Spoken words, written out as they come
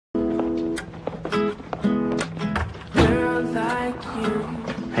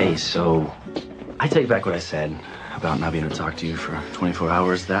Hey, so I take back what I said about not being able to talk to you for 24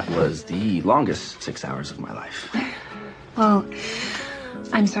 hours. That was the longest 6 hours of my life. Well,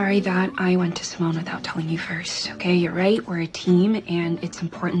 I'm sorry that I went to Simone without telling you first, okay? You're right, we're a team, and it's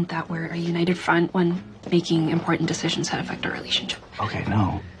important that we're a united front when making important decisions that affect our relationship. Okay,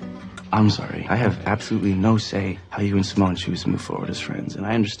 no. I'm sorry. I have absolutely no say how you and Simone choose to move forward as friends, and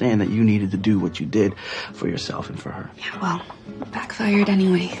I understand that you needed to do what you did for yourself and for her. Yeah, well, backfired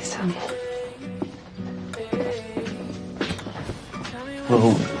anyway, so...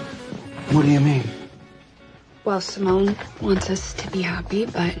 Well, what do you mean? Well, Simone wants us to be happy,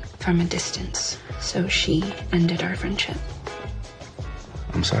 but from a distance. So she ended our friendship.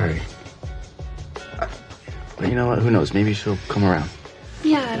 I'm sorry. But you know what? Who knows? Maybe she'll come around.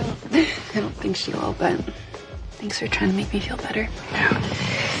 Yeah, I don't think she will, but thanks for trying to make me feel better. Yeah.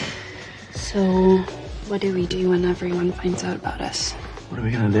 So, what do we do when everyone finds out about us? What are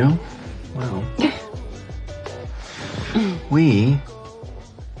we gonna do? Well, we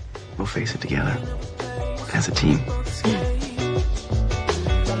will face it together as a team.